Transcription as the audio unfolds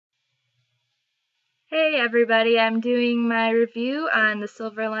Hey everybody, I'm doing my review on the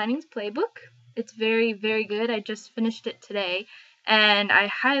Silver Linings Playbook. It's very, very good. I just finished it today and I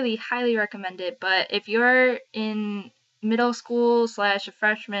highly, highly recommend it. But if you're in middle school slash a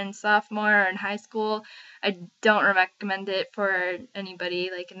freshman, sophomore, or in high school, I don't recommend it for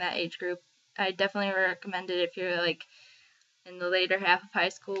anybody like in that age group. I definitely recommend it if you're like in the later half of high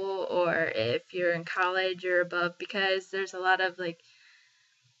school or if you're in college or above because there's a lot of like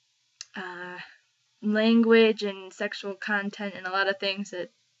uh, language and sexual content and a lot of things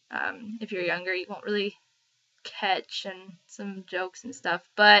that if you're younger you won't really catch and some jokes and stuff.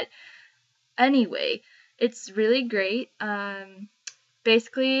 But anyway, it's really great.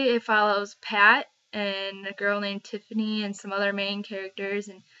 Basically, it follows Pat and a girl named Tiffany and some other main characters.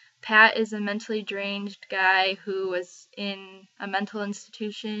 And Pat is a mentally deranged guy who was in a mental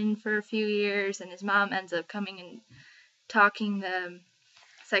institution for a few years, and his mom ends up coming and talking the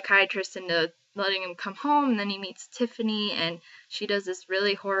psychiatrist into letting him come home, and then he meets Tiffany and she does this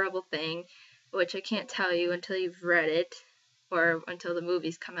really horrible thing which I can't tell you until you've read it or until the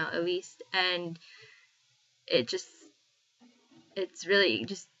movies come out at least. And it just it's really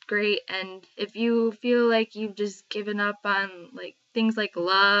just great. And if you feel like you've just given up on like things like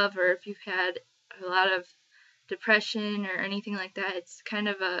love, or if you've had a lot of depression or anything like that, it's kind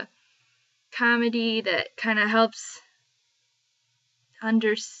of a comedy that kind of helps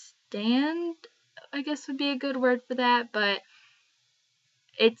understand, I guess would be a good word for that. But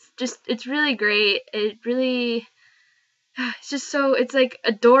it's really great. It really it's just so it's like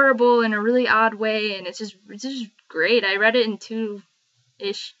adorable in a really odd way, and it's just great. I read it in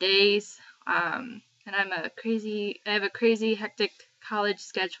 2-ish days. And I have a crazy hectic college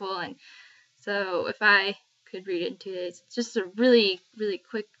schedule, and so if I could read it in 2 days, it's just a really, really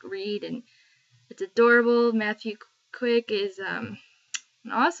quick read, and it's adorable. Matthew Quick is an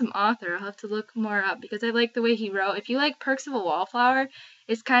awesome author. I'll have to look more up because I like the way he wrote. If you like Perks of a Wallflower,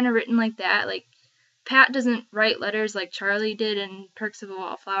 it's kind of written like that. Like, Pat doesn't write letters like Charlie did in Perks of a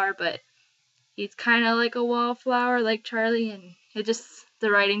Wallflower, but he's kind of like a wallflower like Charlie, and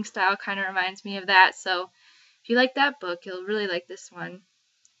the writing style kind of reminds me of that. So if you like that book, you'll really like this one.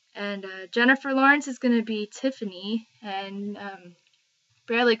 And Jennifer Lawrence is going to be Tiffany, and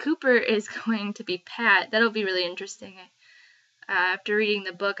Bradley Cooper is going to be Pat. That'll be really interesting. After reading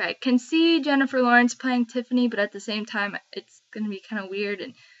the book, I can see Jennifer Lawrence playing Tiffany, but at the same time, it's going to be kind of weird,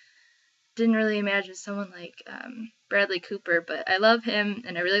 and didn't really imagine someone like Bradley Cooper. But I love him,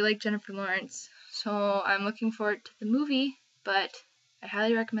 and I really like Jennifer Lawrence, so I'm looking forward to the movie, but I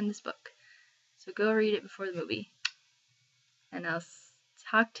highly recommend this book. So go read it before the movie, and I'll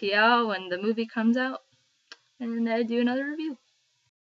talk to y'all when the movie comes out, and I do another review.